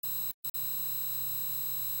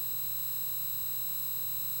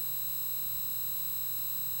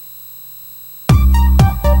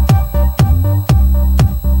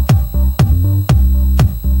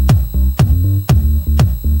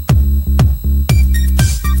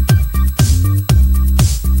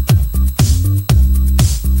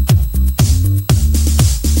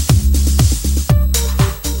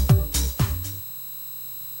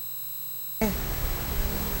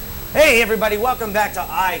Hey everybody, welcome back to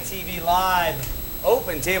ITV Live,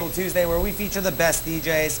 Open Table Tuesday, where we feature the best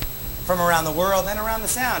DJs from around the world and around the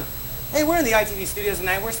sound. Hey, we're in the ITV studios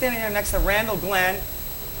tonight. We're standing here next to Randall Glenn.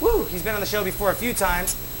 Woo, he's been on the show before a few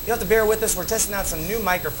times. You'll have to bear with us. We're testing out some new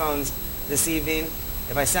microphones this evening.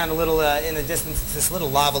 If I sound a little in the distance, it's this little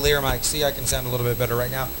lavalier mic. See, I can sound a little bit better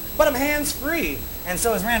right now. But I'm hands-free, and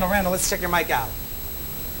so is Randall. Randall, let's check your mic out.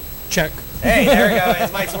 Check. Hey, there we go.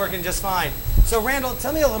 His mic's working just fine. So, Randall,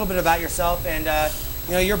 tell me a little bit about yourself and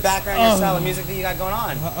your background, your style of music that you got going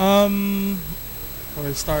on. Where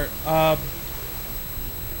to start?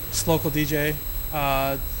 Just local DJ.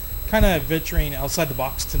 Kind of venturing outside the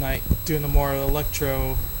box tonight, doing a more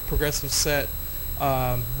electro progressive set.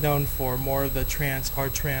 Known for more of the trance,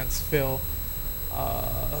 hard trance feel.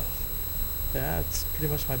 That's pretty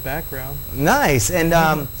much my background. Nice.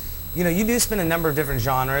 And you do spin a number of different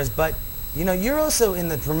genres, but you're also in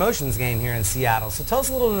the promotions game here in Seattle. So tell us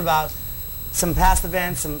a little bit about some past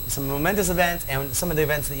events, some momentous events, and some of the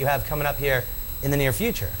events that you have coming up here in the near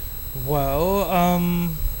future.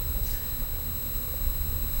 Well,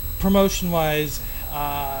 promotion-wise,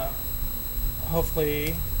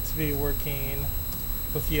 hopefully to be working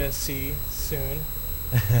with USC soon.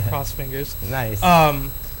 Cross fingers. Nice.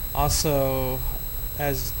 Also,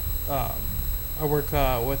 as I work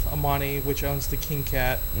with Amani, which owns the King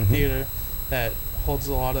Cat Theater, that holds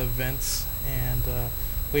a lot of events, and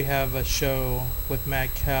we have a show with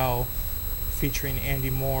Mad Cow featuring Andy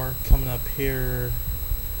Moore coming up here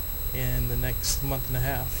in the next month and a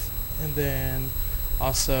half. And then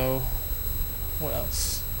also, what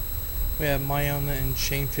else? We have Mayona and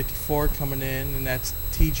Shane 54 coming in, and that's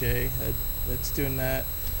TJ that's doing that.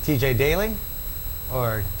 TJ Daly?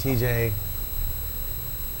 Or TJ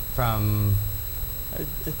from... I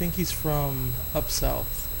think he's from up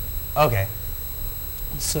south. Okay.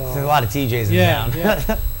 So there's a lot of TJs in town.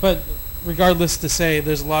 Yeah. But regardless to say,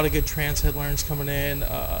 there's a lot of good trance headliners coming in.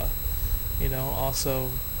 Also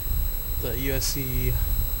the USC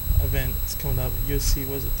event is coming up. USC,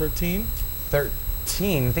 was it 13?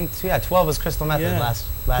 13. I think 12 was Crystal Method last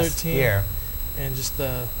 13. Year. And just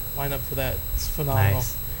the lineup for that is phenomenal.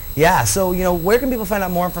 Nice. Yeah, so, where can people find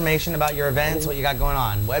out more information about your events, what you got going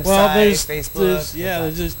on? Website, Facebook?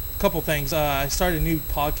 There's just a couple things. I started a new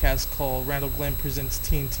podcast called Randall Glenn Presents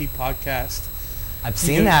TNT Podcast. I've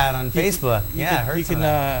seen that on Facebook. I heard you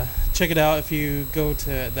can check it out if you go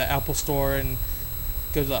to the Apple Store and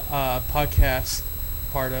go to the podcast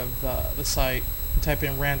part of the site and type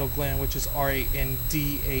in Randall Glenn, which is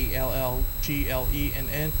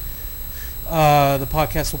RANDALLGLENN. The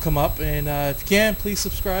podcast will come up, and if you can, please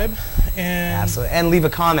subscribe. And absolutely, and leave a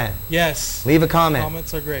comment. Yes, leave a comment.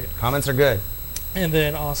 Comments are great. Comments are good. And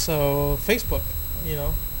then also Facebook.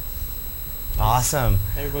 Awesome.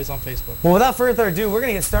 Everybody's on Facebook. Well, without further ado, we're going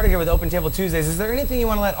to get started here with Open Table Tuesdays. Is there anything you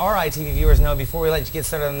want to let our ITV viewers know before we let you get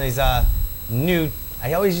started on these new?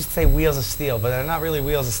 I always used to say wheels of steel, but they're not really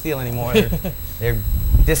wheels of steel anymore. They're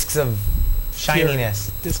discs of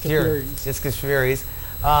shininess. Disc of Furies. Disc of Furies.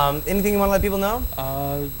 Anything you want to let people know?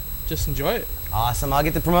 Just enjoy it. Awesome. I'll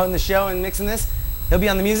get to promoting the show and mixing this. He'll be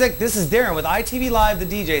on the music. This is Darren with ITV Live, the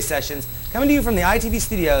DJ sessions, coming to you from the ITV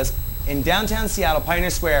studios in downtown Seattle,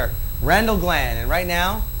 Pioneer Square. Randall Glenn. And right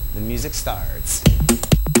now, the music starts.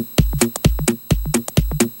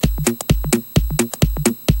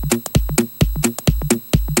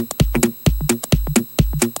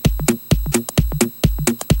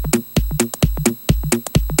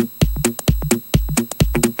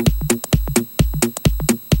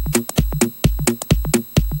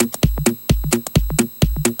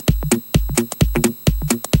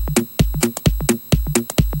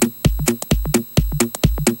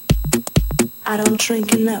 I don't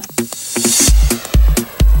drink enough.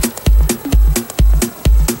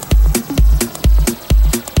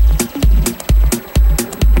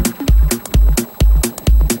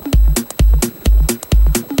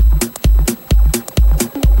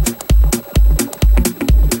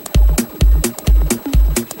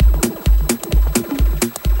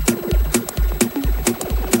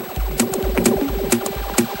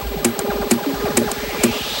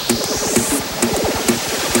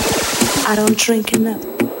 I don't drink enough.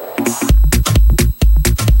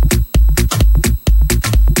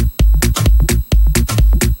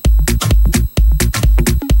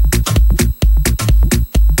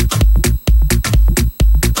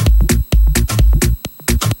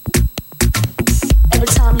 Every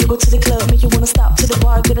time you go to the club, make you wanna stop to the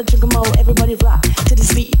bar, get a drink of more. Everybody rock to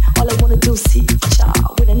this beat. All I wanna do is see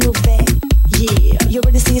y'all with a new band. Yeah, you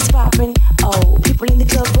already see it's popping. Oh, people in the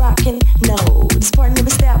club rocking. No, this party never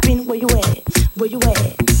stopping. Where you at? Where you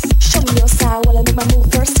at? Show me your side while I make my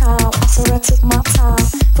move first time. took my time.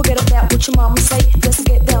 Forget about what your mama say. Let's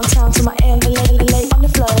get downtown to my end. On the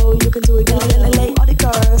flow, you can do it. All the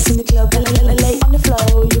girls in the club. On the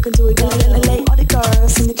flow, you can do it. All the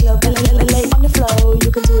girls in the club. On the flow,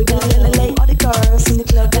 you can do it. All the girls in the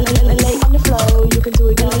club. On the flow, you can do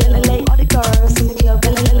it. All the girls in the club.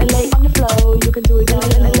 On the flow, you can do it.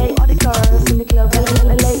 All the girls in the club.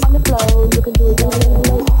 On the flow, you can do it.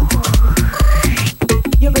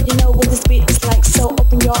 You already know what this beat is like, so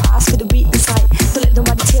open your eyes for the beat inside. Don't let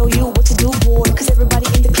nobody tell you what to do, boy, cause everybody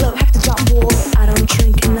in the club have to jump, boy. I don't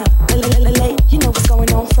drink enough. You know what's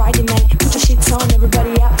going on Friday night. Put your shits on,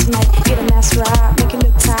 everybody out tonight. Get a nice ride, make it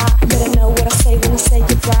look tight. Better know what I say when I say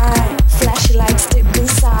it right. Flash your lights, dip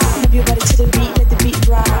inside. Move your body to the beat, let the beat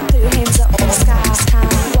ride. Put your hands up in the sky, sky.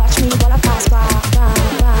 Watch me while I pass by.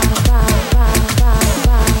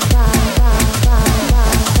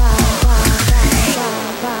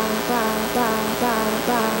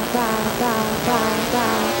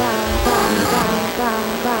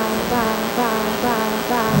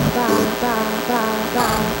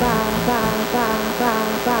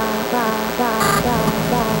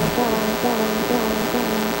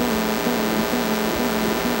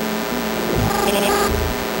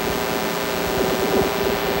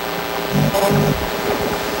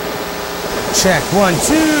 Check 1,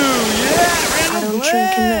 2, yeah! I don't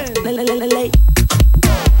drink enough.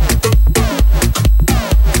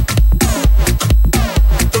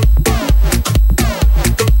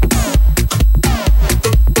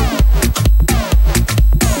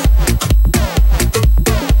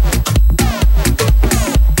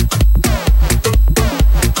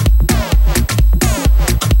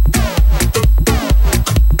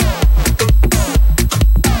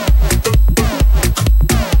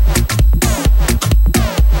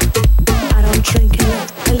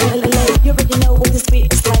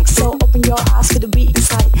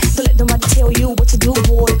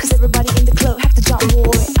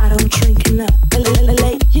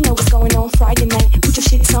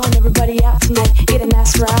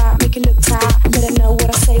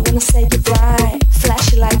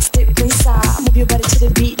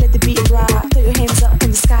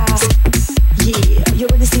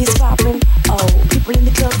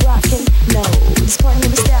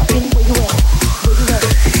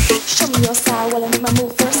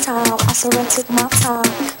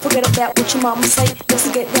 Mama say, let's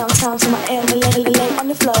get downtown to my end. On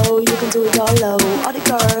the flow, you can do it all low. All the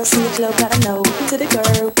girls in the club gotta know. To the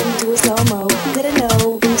girl, when you do it slow-mo. Let her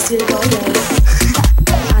know when you still go low.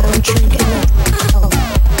 I don't drink enough. Oh.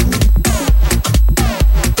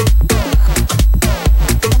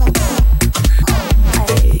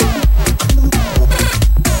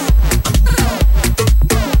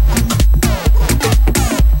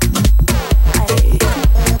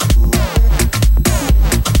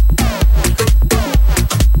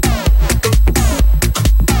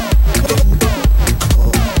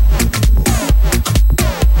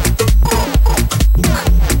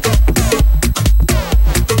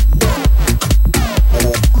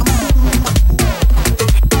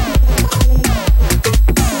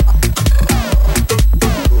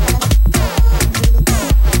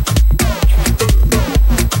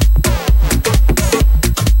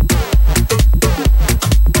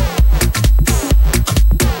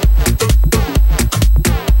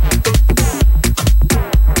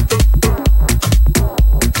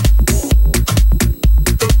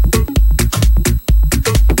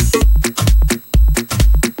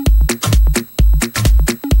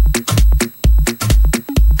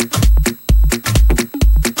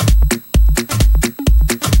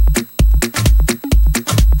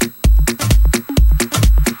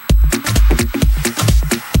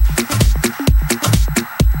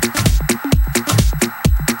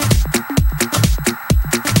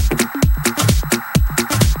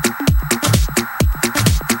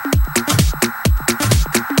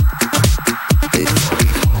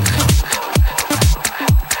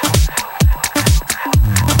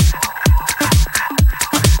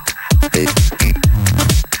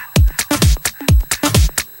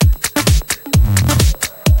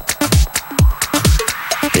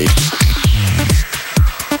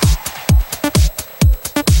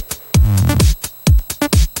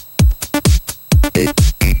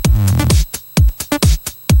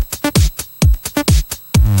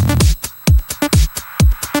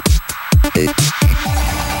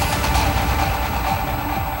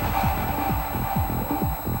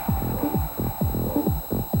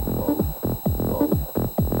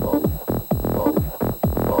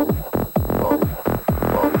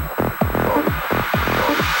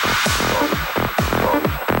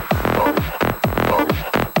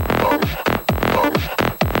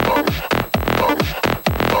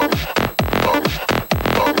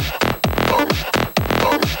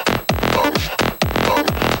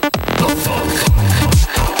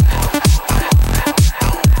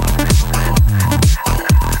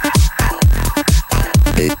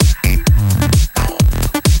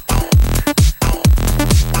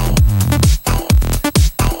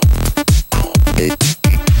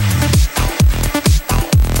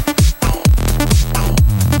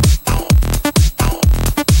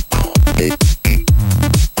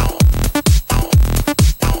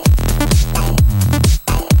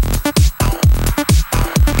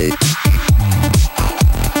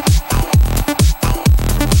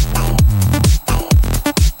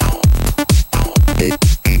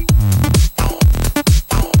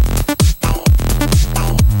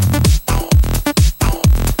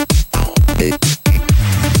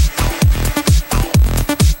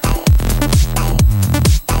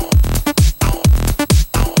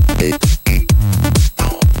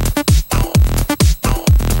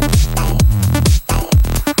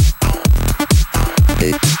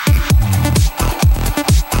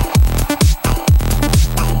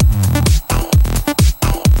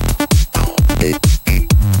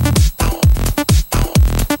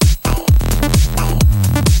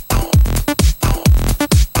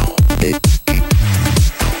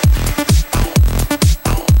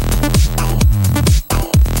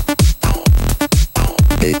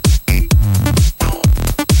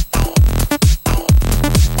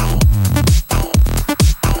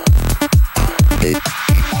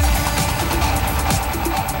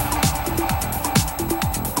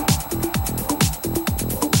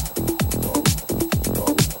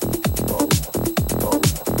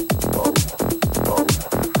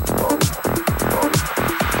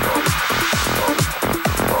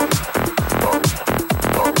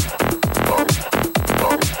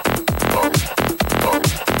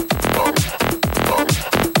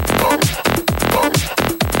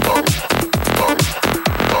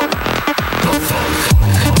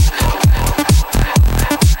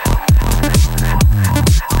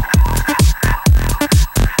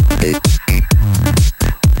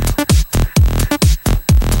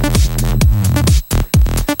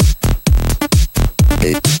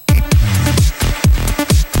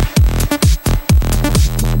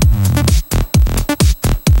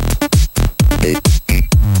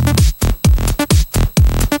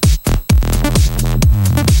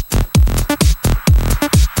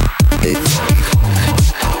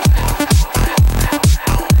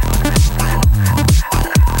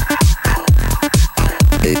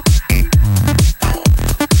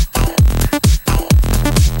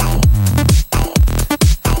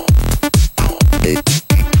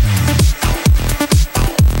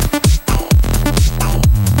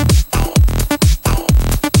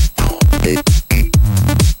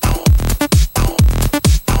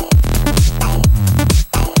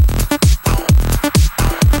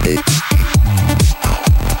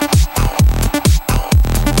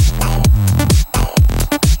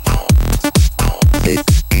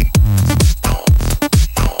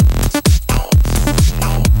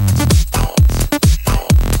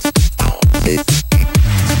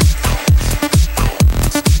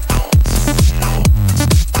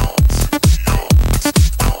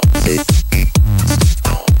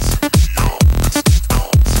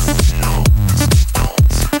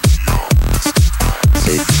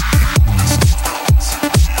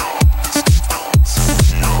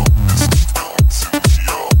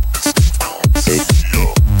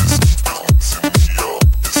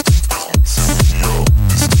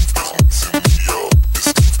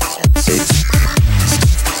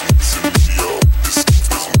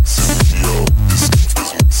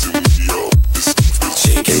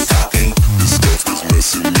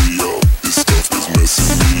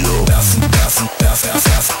 messing me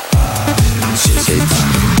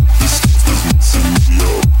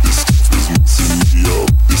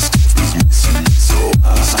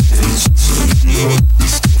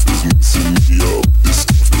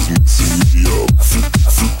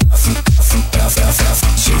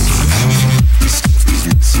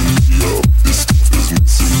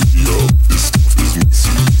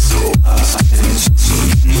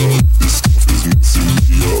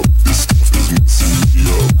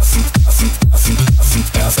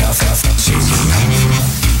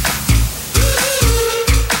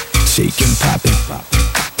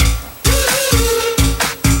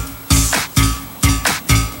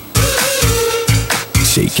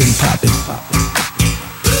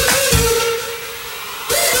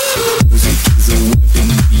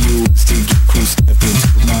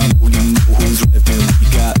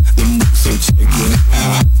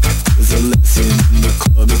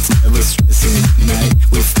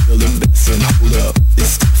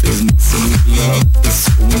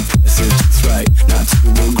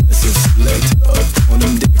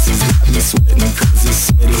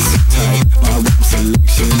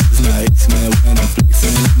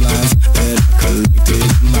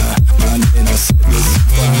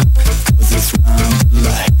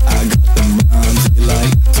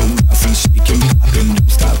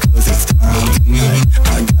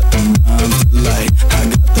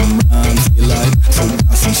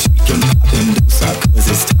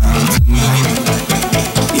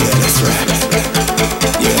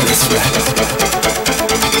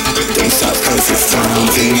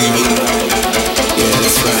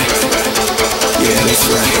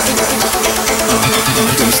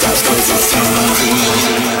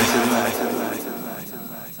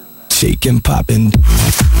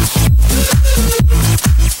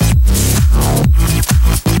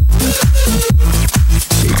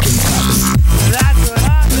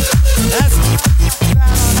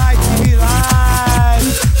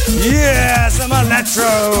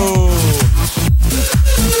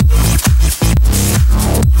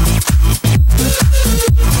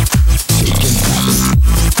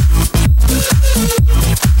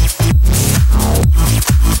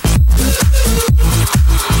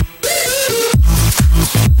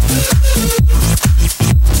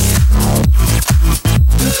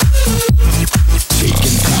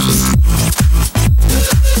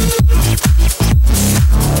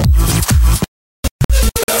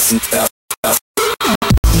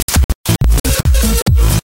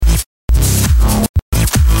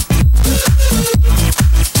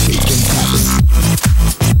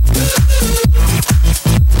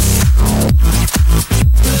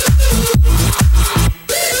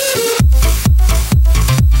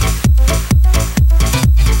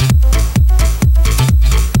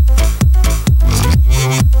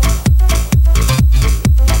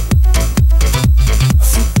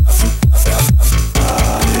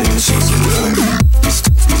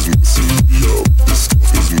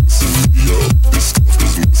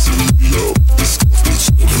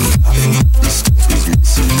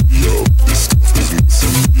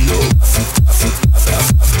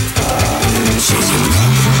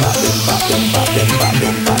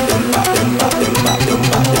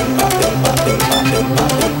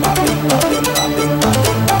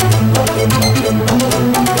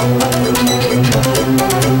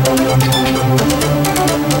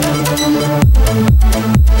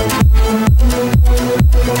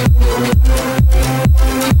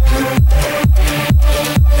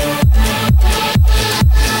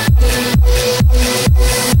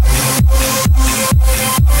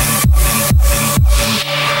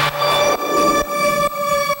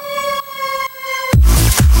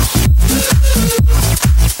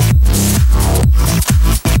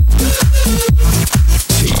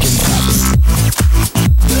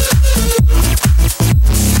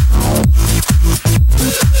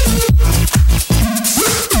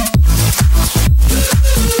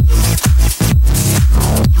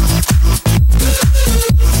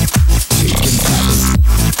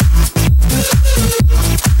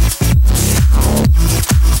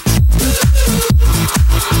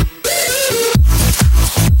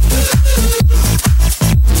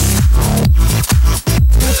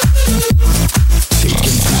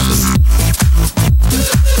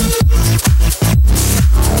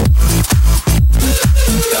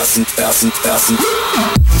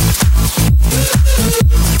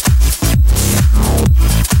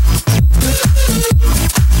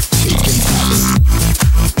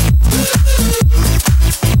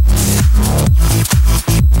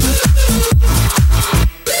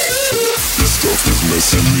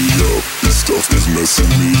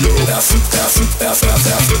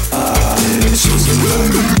up.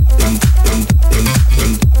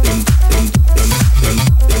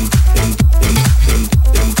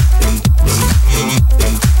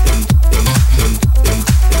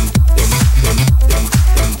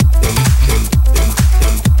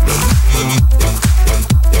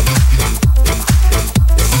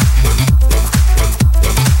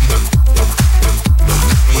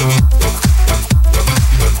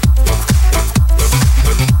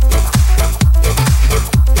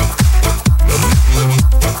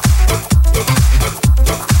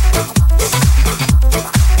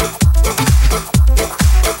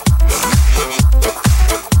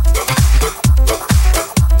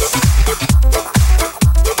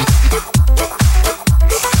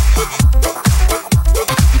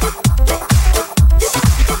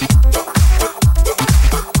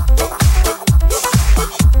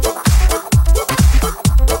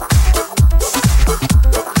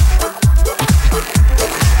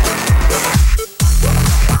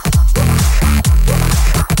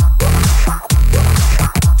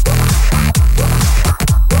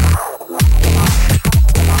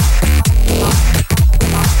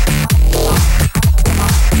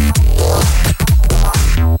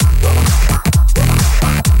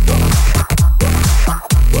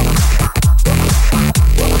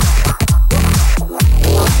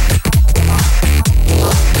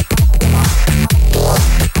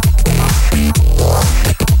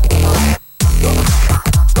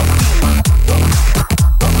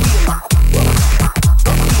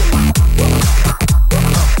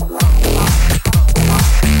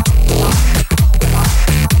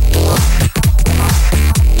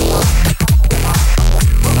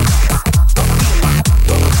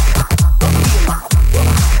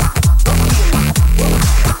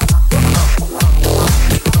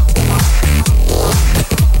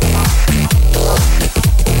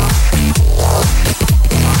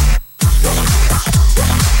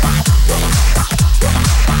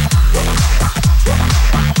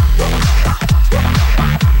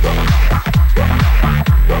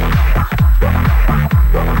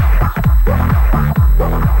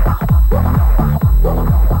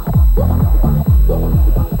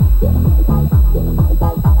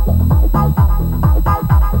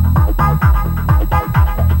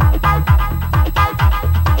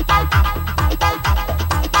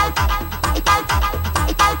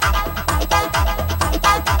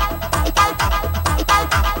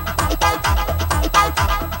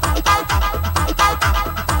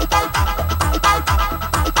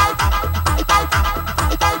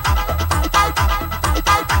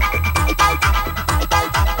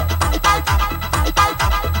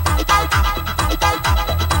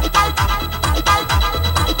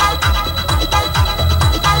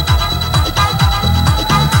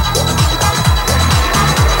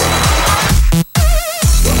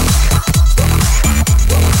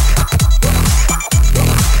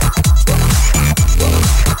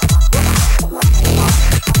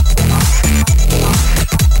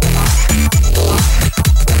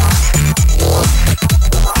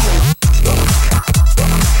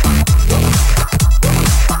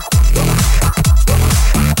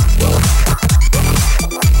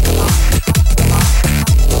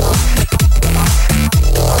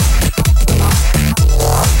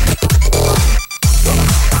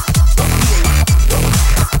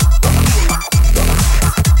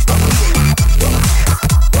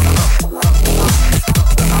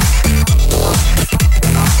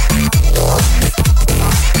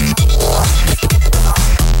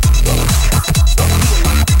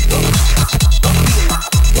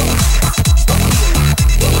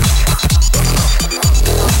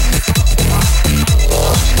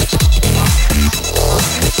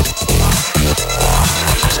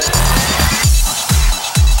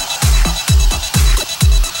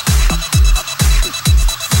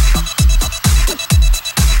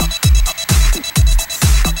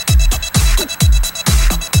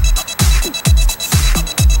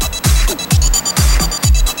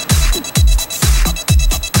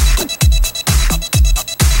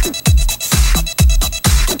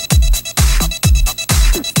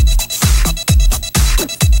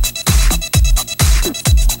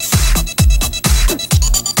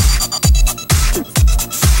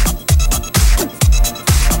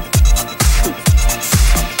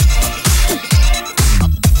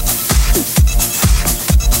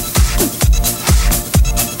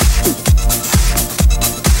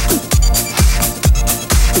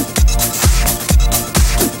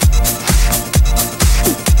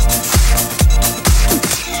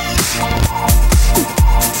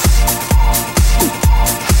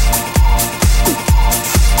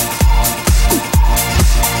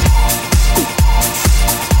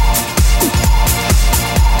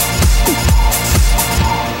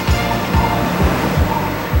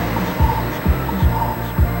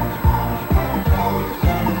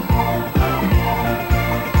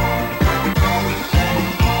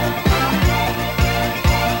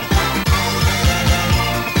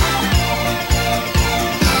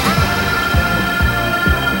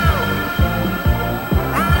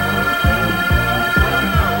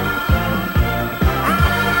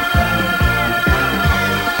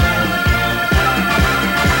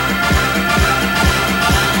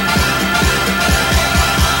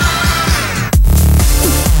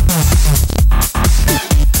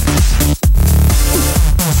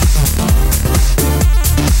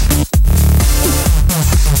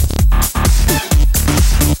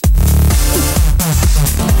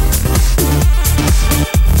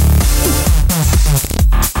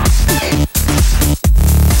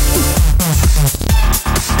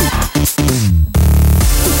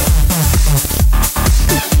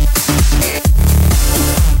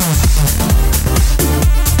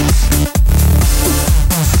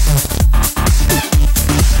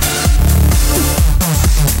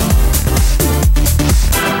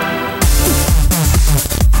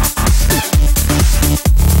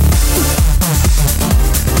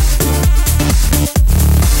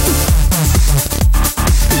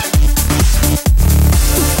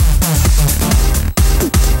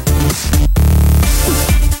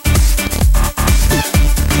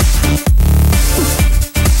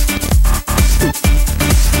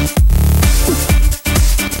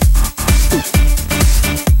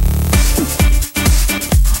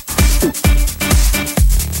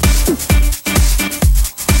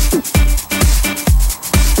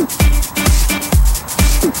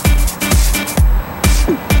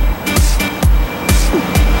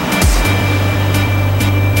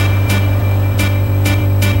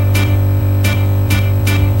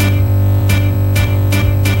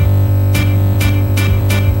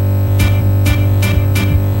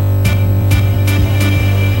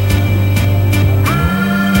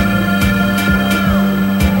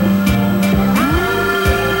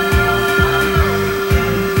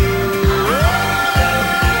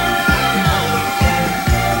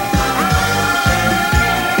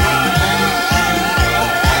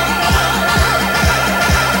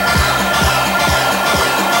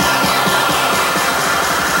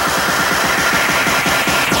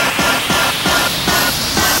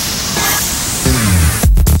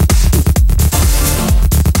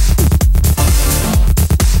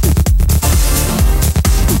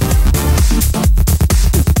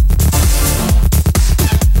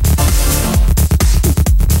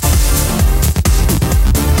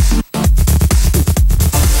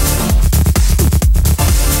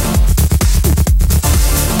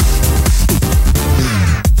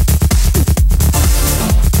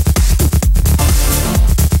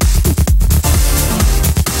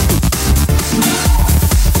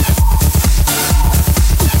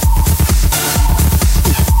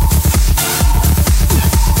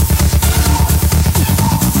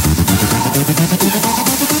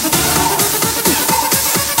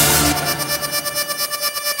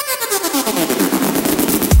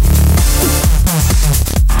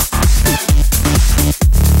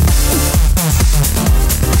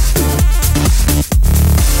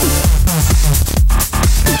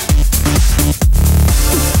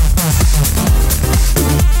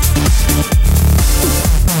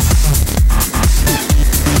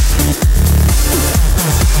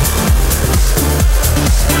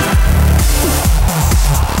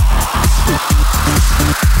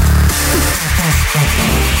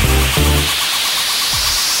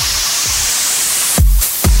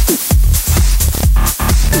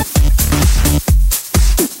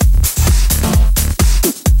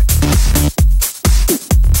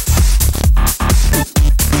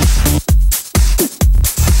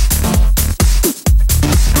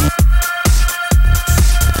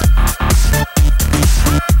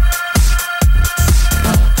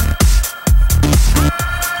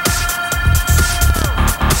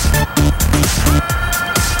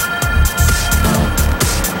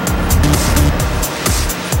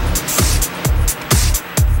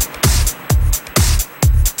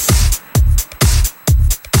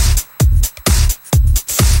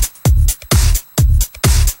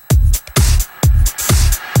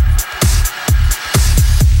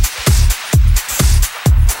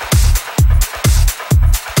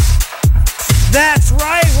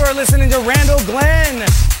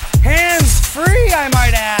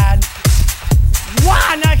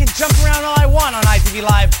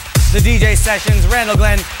 the DJ sessions. Randall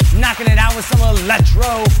Glenn knocking it out with some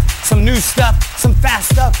electro, some new stuff, some fast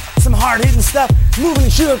stuff, some hard-hitting stuff, moving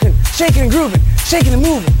and shaking and grooving, shaking and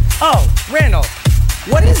moving. Oh, Randall,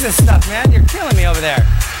 what is this stuff, man? You're killing me over there.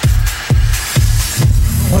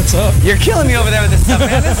 What's up? You're killing me over there with this stuff,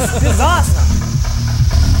 man. This is awesome.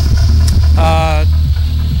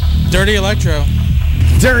 Dirty electro.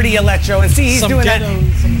 Dirty electro, and see, he's doing that.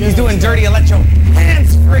 He's doing stuff. dirty electro,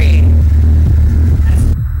 hands-free.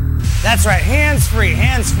 That's right, hands-free,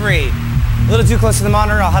 hands-free. A little too close to the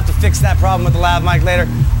monitor. I'll have to fix that problem with the lav mic later.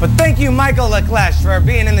 But thank you, Michael Leclerc, for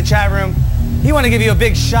being in the chat room. He want to give you a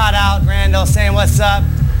big shout out, Randall, saying what's up.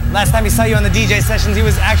 Last time he saw you on the DJ sessions, he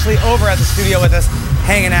was actually over at the studio with us,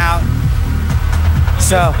 hanging out.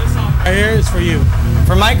 So, This song right here is for you.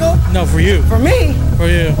 for Michael? No, for you. For me? For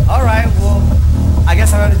you. All right, well, I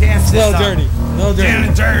guess I'm going to dance to A this little song. dirty. A little dirty.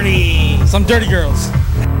 Damn dirty. Some dirty girls.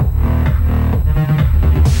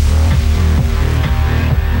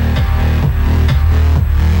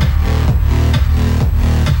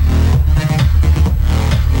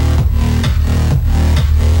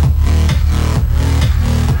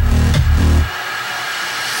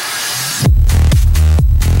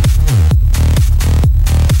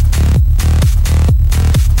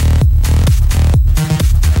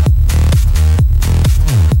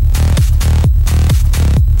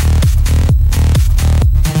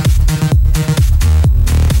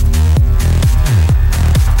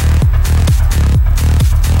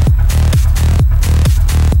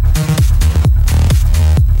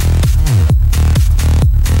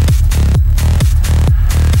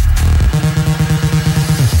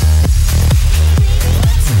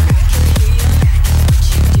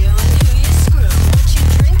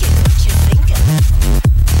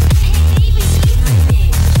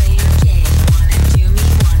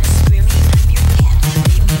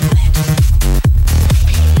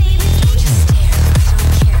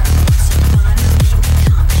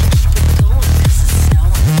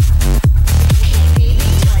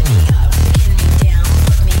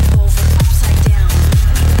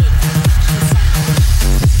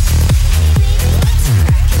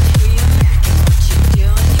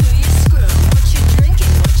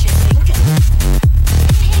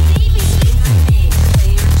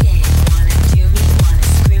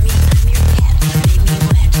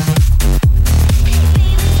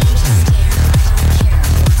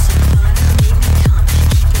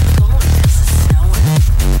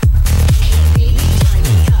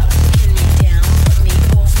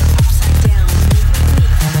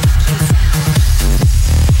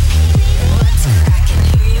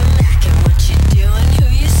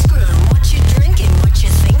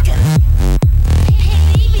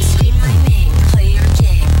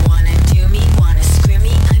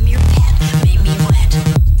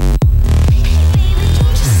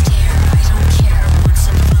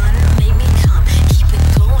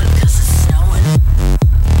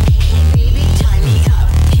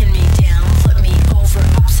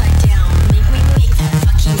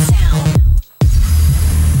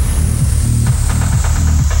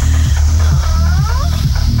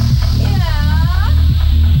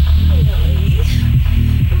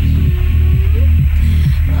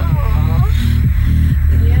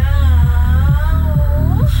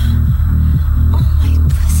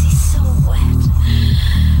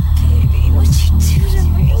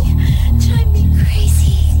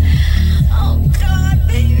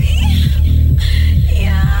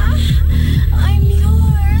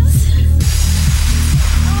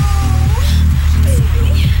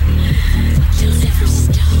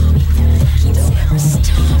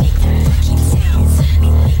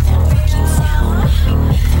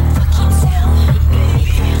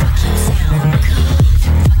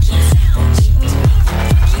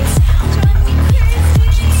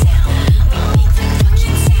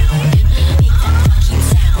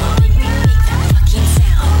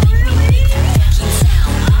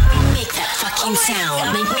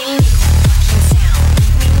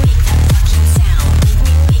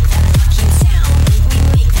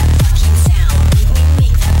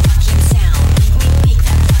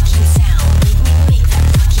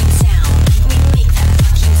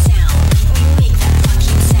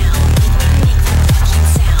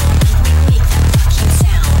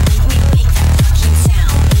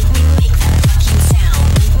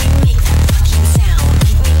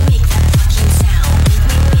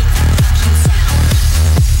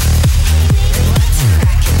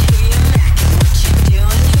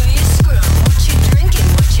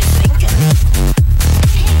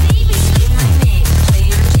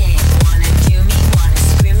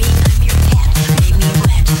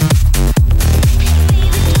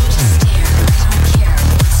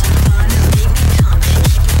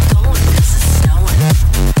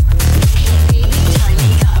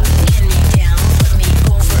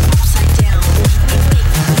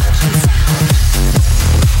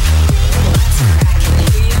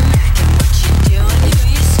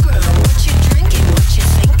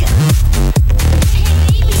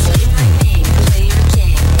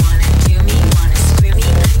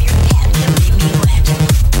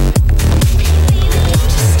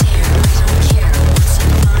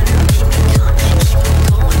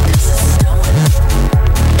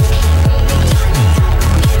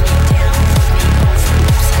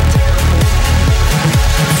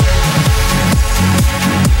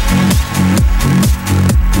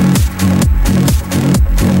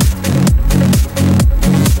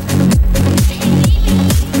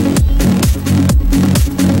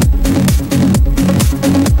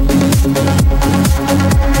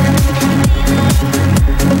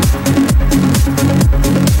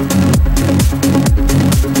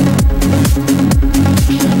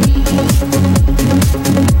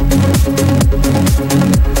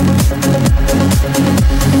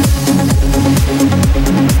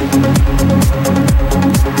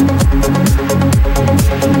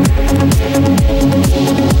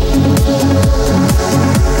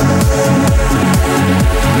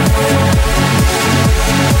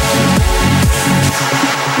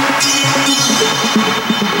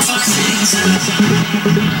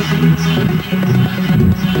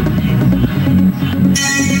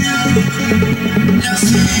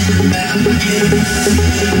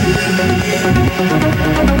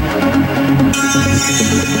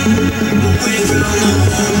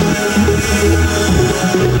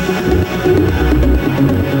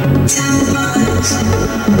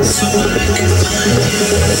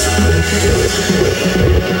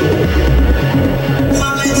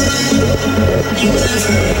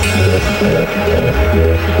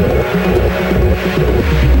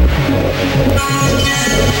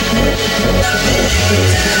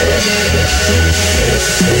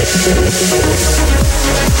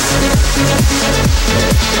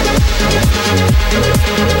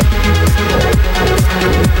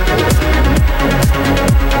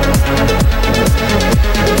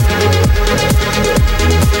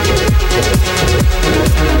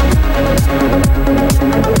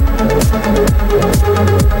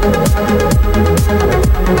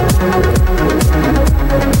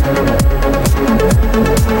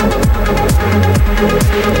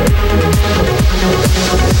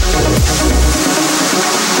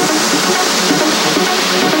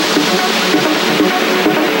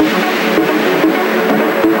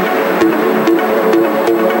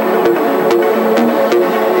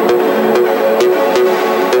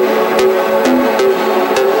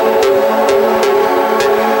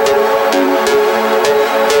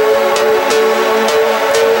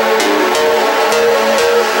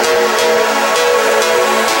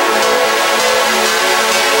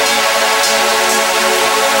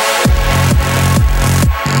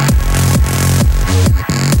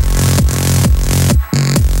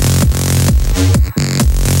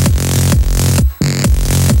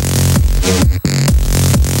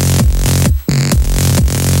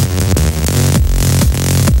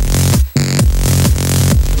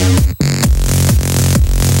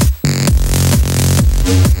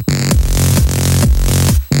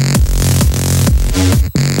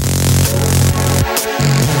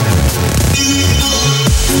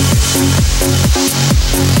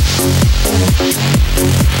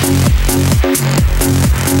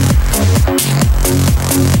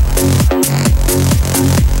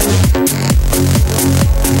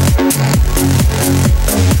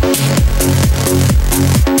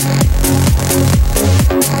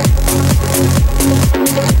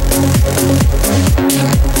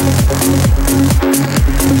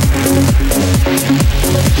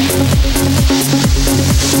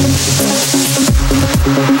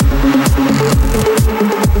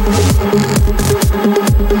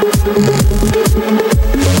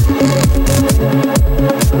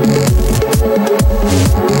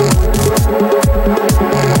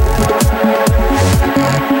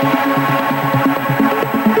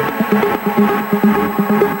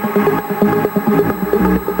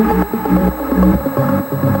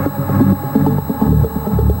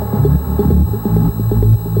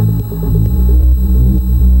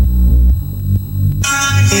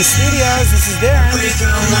 Studios, this is Darren.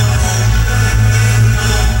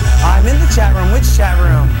 I'm in the chat room. Which chat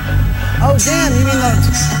room? Oh, damn, you mean the...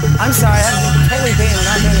 I'm sorry, I haven't totally paying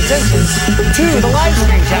not paying attention to the live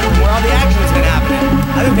stream chat room where all the action's been happening.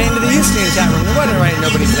 I've been paying to the Ustream chat room. No wonder right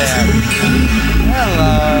nobody's there.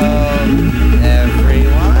 Hello,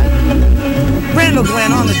 everyone. Randall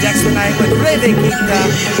Glenn on the decks tonight with Reve Geekta,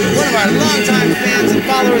 one of our longtime fans and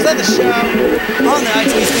followers of the show on the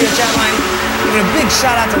ITV Studio chat line. Giving a big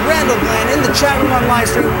shout out to Randall Glenn in the chat room on live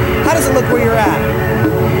stream. How does it look where you're at?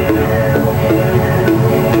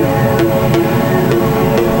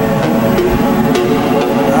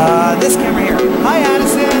 This camera here. Hi,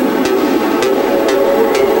 Addison.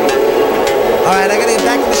 All right, I gotta get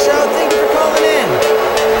back to the show. Thank you for calling in.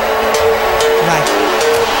 Bye.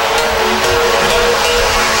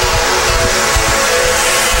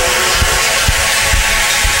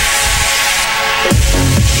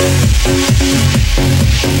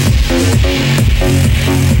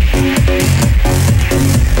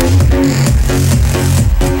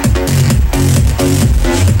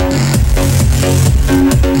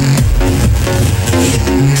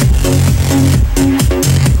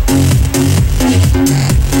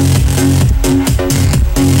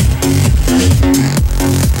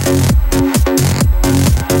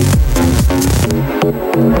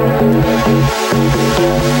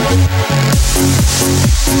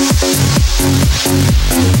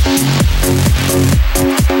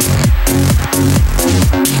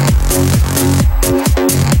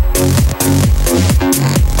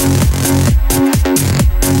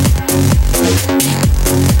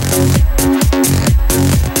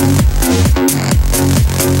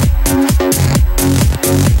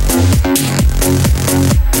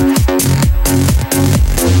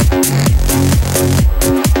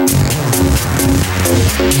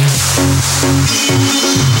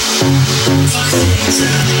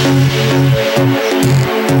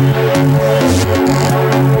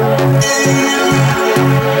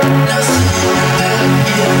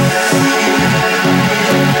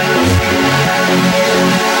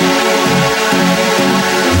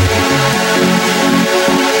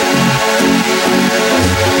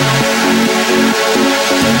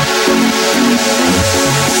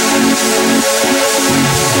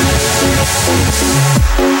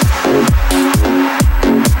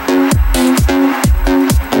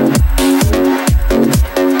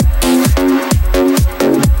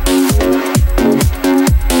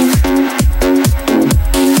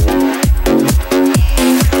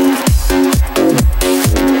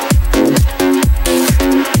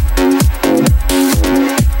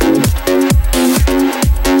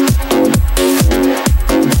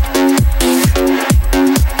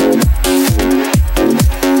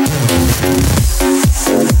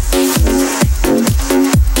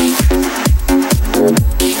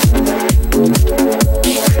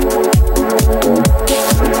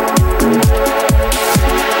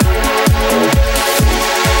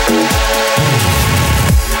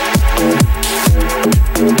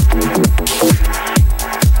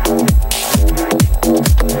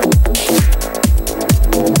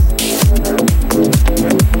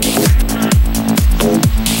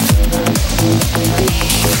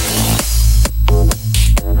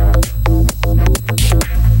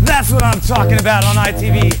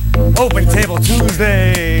 ITV Open Table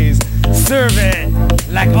Tuesdays. Serve it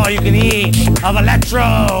like all you can eat of electro.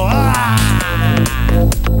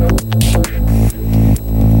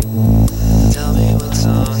 Tell me what's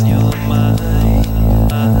on your mind.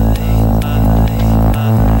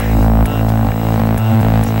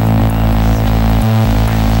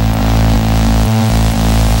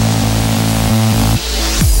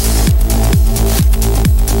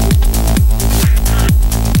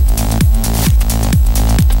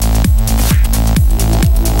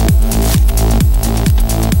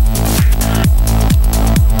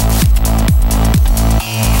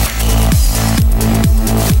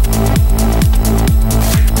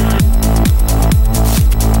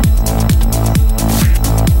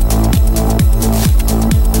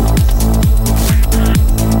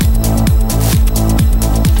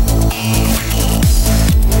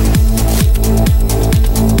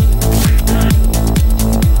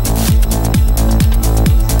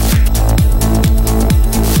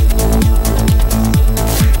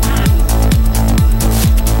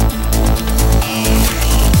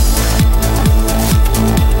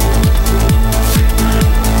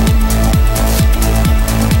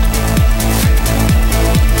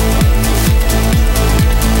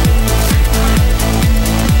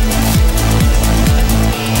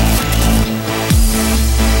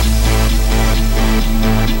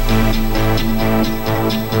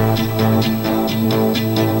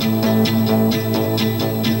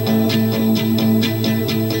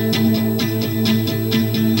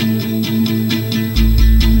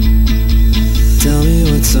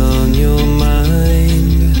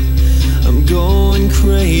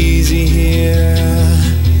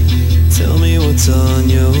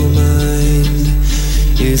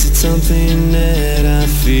 Something that I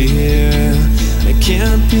fear. I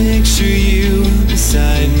can't picture you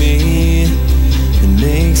beside me. It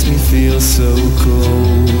makes me feel so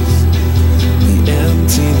cold. The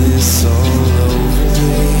emptiness all over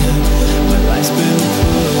me. My life's been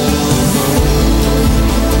put on hold.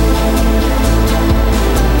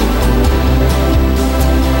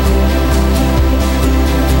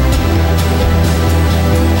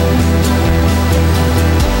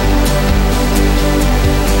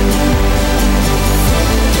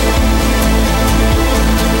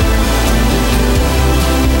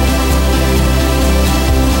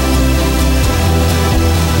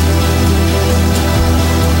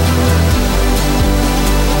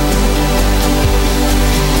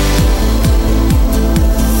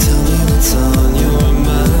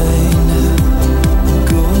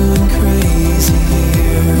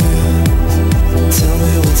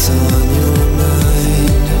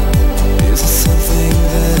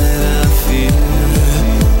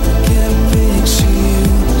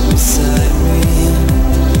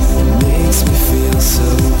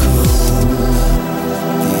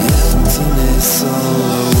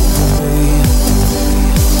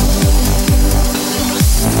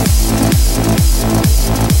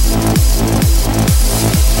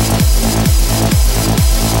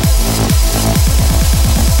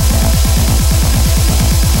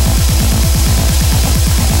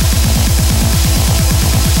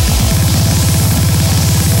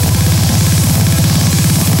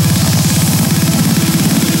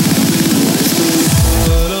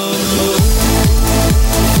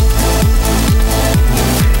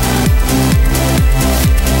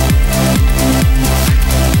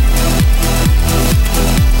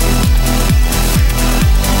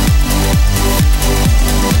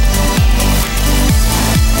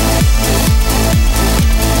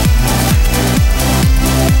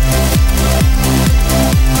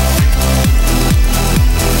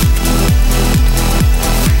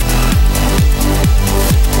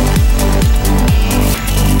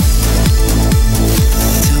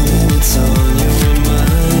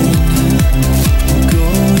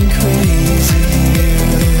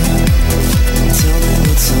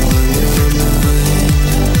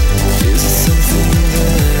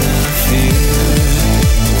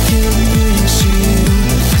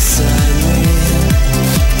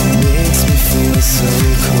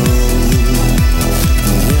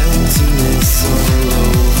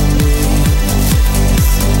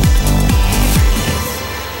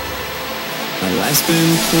 Life's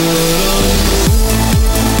been put on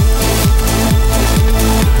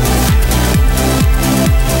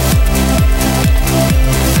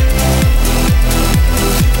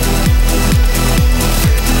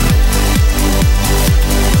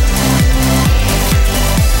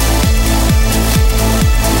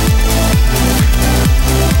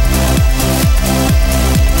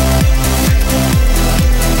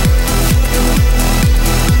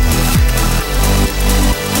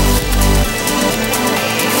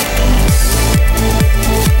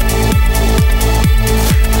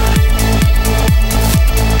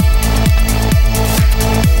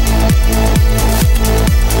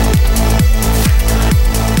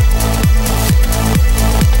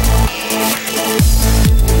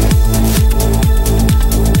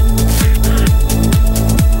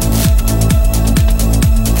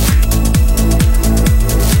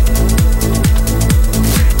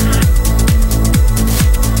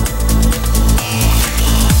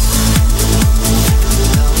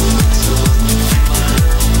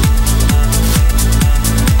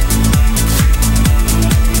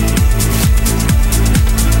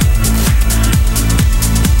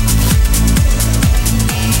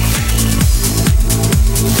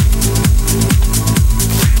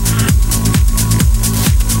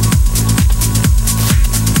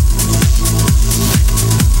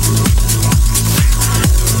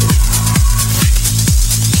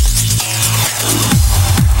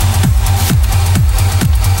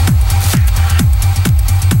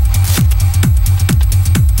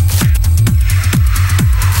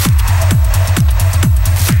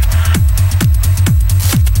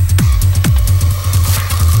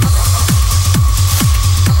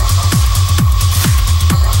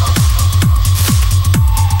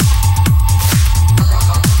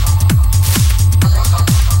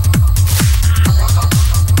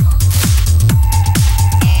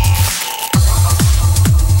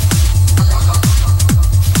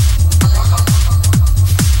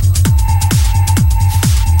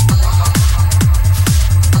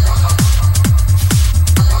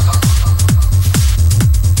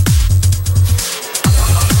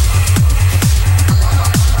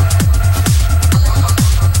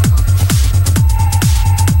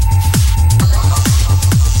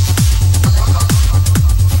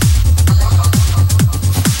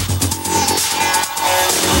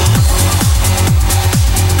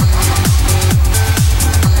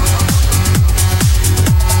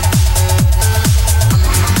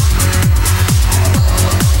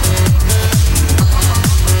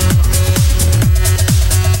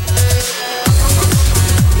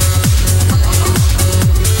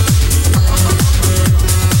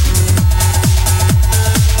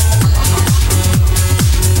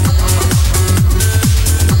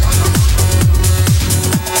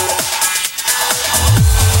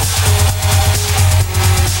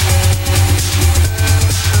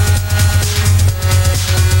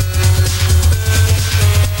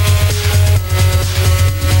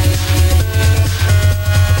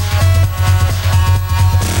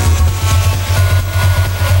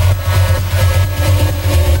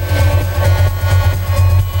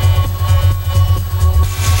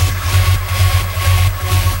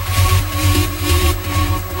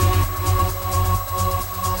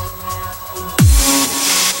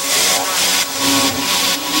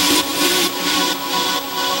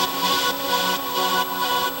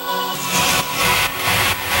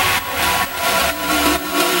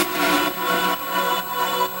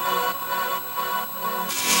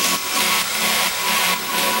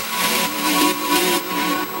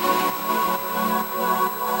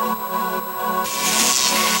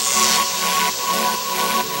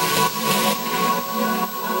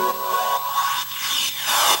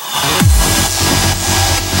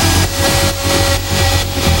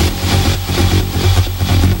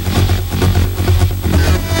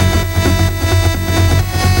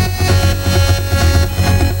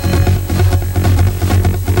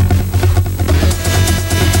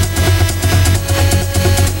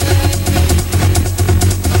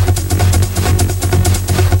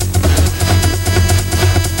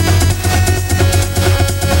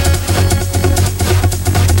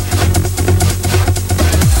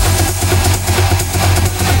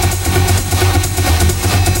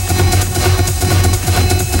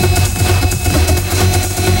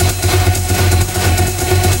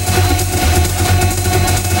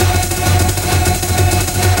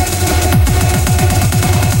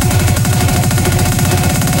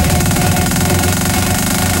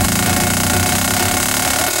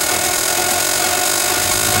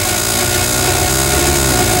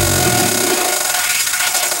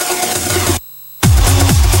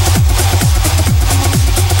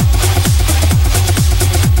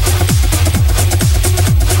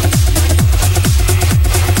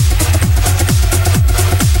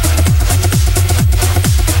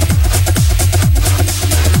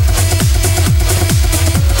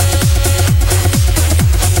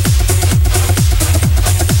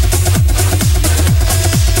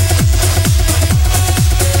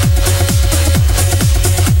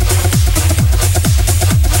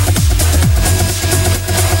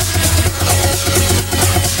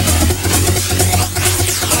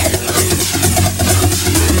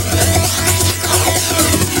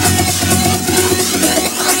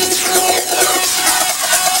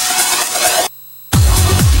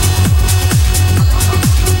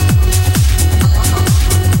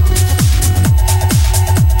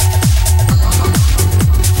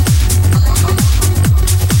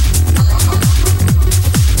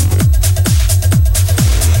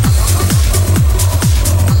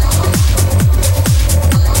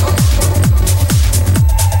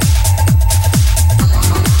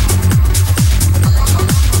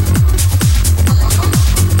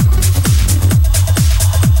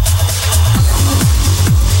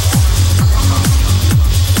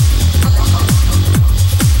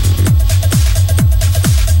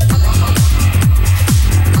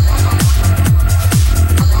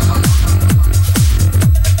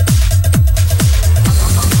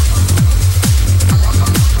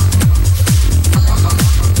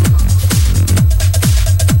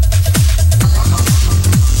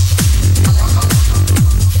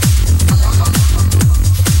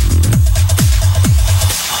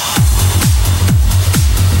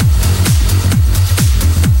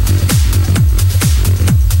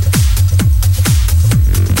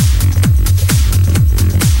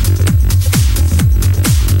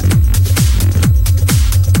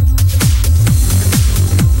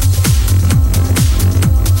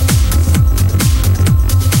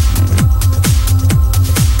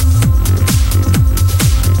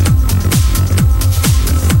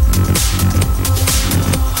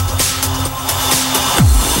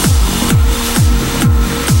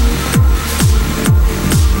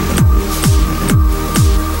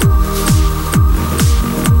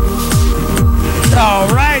All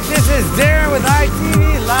right, this is Darren with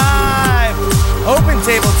ITV Live. Open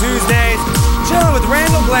Table Tuesdays. Chilling with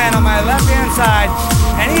Randall Glenn on my left-hand side.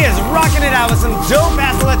 And he is rocking it out with some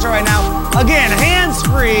dope-ass electro right now. Again,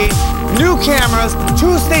 hands-free, new cameras,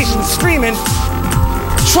 2 stations streaming.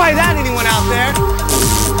 Try that, anyone out there?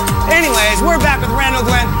 Anyways, we're back with Randall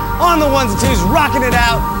Glenn on the ones and twos, rocking it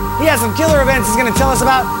out. He has some killer events he's going to tell us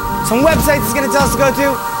about, some websites he's going to tell us to go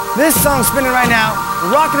to. This song's spinning right now.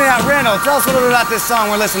 Rocking it out. Randall, tell us a little bit about this song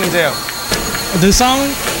we're listening to. This song?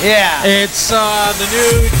 Yeah. It's the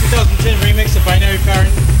new 2010 remix of Binary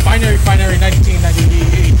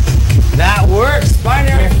 1998. That works.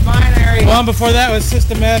 Binary. One before that was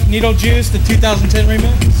System F, Needle Juice, the 2010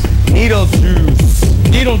 remix. Needle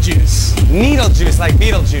Juice, like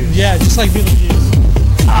Beetlejuice. Yeah, just like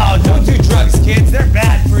Beetlejuice. Oh, don't do drugs, kids. They're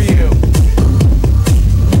bad for you.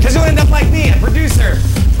 Because you'll end up like me, a producer.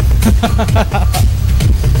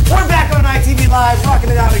 We're back on ITV Live, rocking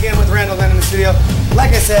it out again with Randall Glenn in the studio.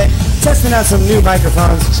 Like I said, testing out some new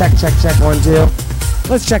microphones. Check, 1, 2.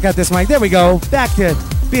 Let's check out this mic. There we go. Back to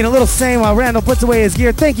being a little sane while Randall puts away his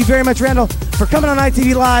gear. Thank you very much, Randall, for coming on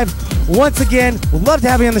ITV Live once again. We'd love to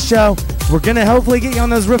have you on the show. We're going to hopefully get you on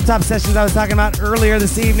those rooftop sessions I was talking about earlier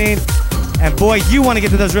this evening. And boy, you want to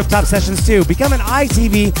get to those rooftop sessions too. Become an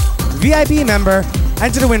ITV VIP member.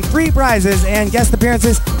 Enter to win free prizes and guest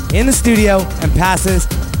appearances in the studio and passes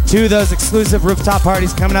to those exclusive rooftop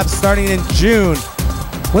parties coming up starting in June.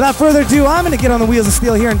 Without further ado, I'm going to get on the wheels of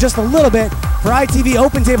steel here in just a little bit for ITV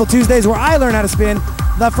Open Table Tuesdays, where I learn how to spin.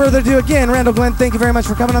 Without further ado, again, Randall Glenn, thank you very much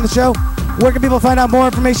for coming on the show. Where can people find out more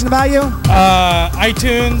information about you?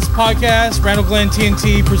 iTunes podcast, Randall Glenn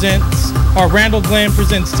TNT presents, or Randall Glenn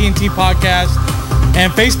presents TNT podcast,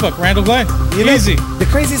 and Facebook, Randall Glenn. Easy. The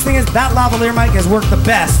craziest thing is that lavalier mic has worked the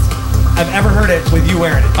best I've ever heard it with you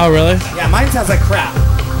wearing it. Oh, really? Yeah, mine sounds like crap.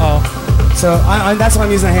 Oh. So that's why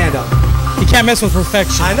I'm using a handle. You can't mess with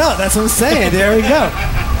perfection. I know, that's what I'm saying. There we go.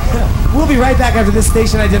 We'll be right back after this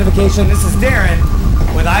station identification. This is Darren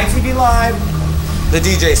with ITV Live, the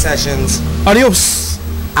DJ sessions. Adios.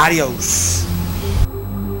 Adios.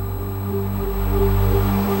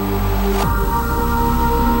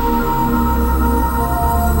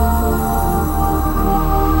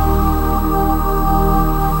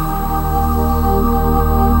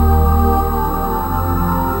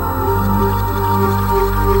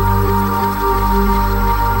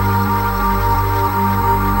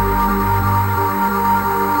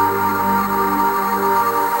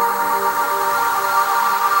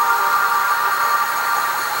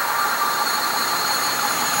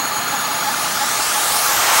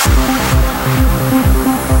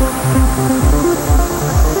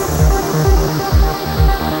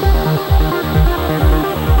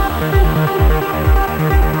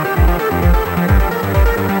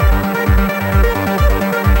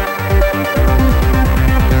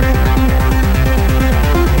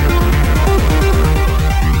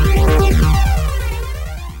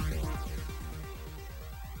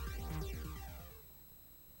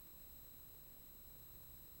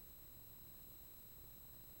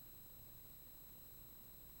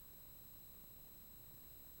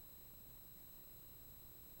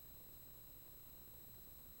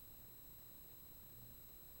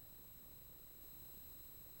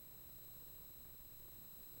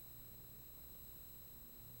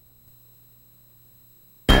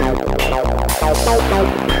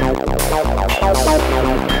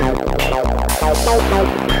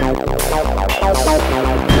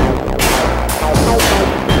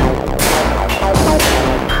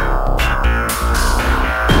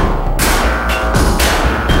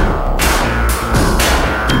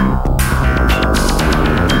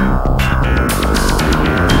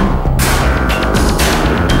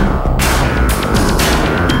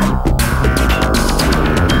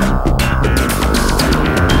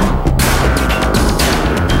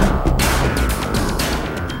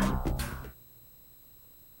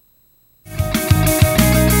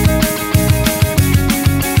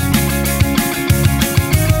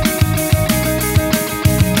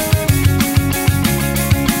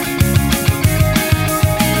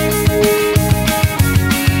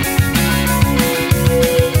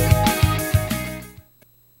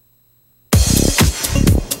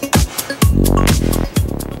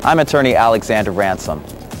 I'm attorney Alexander Ransom.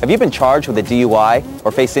 Have you been charged with a DUI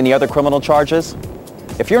or face any other criminal charges?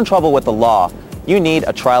 If you're in trouble with the law, you need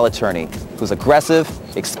a trial attorney who's aggressive,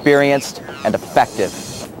 experienced, and effective.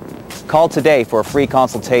 Call today for a free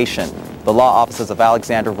consultation. The law offices of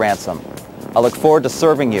Alexander Ransom. I look forward to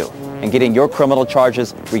serving you and getting your criminal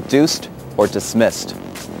charges reduced or dismissed.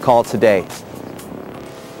 Call today.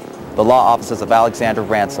 The law offices of Alexander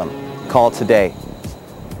Ransom. Call today.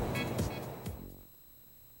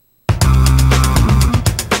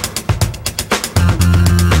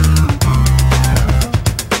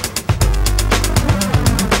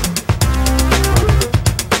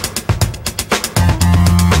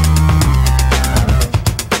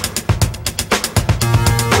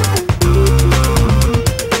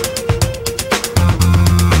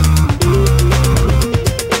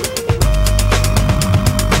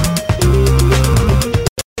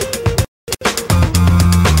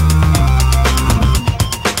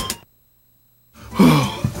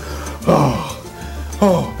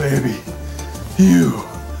 You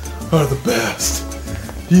are the best.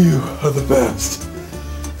 You are the best.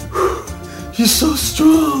 You're so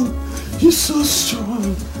strong. You're so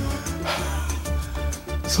strong.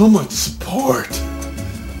 So much support.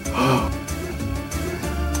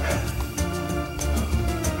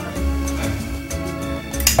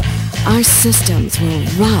 Our systems will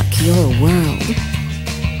rock your world.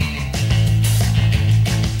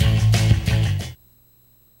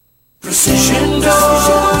 Precision Door,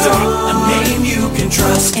 a name you can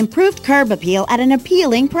trust. Improved curb appeal at an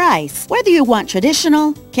appealing price. Whether you want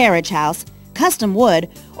traditional, carriage house, custom wood,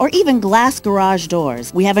 or even glass garage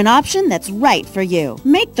doors, we have an option that's right for you.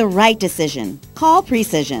 Make the right decision. Call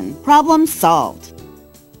Precision. Problem solved.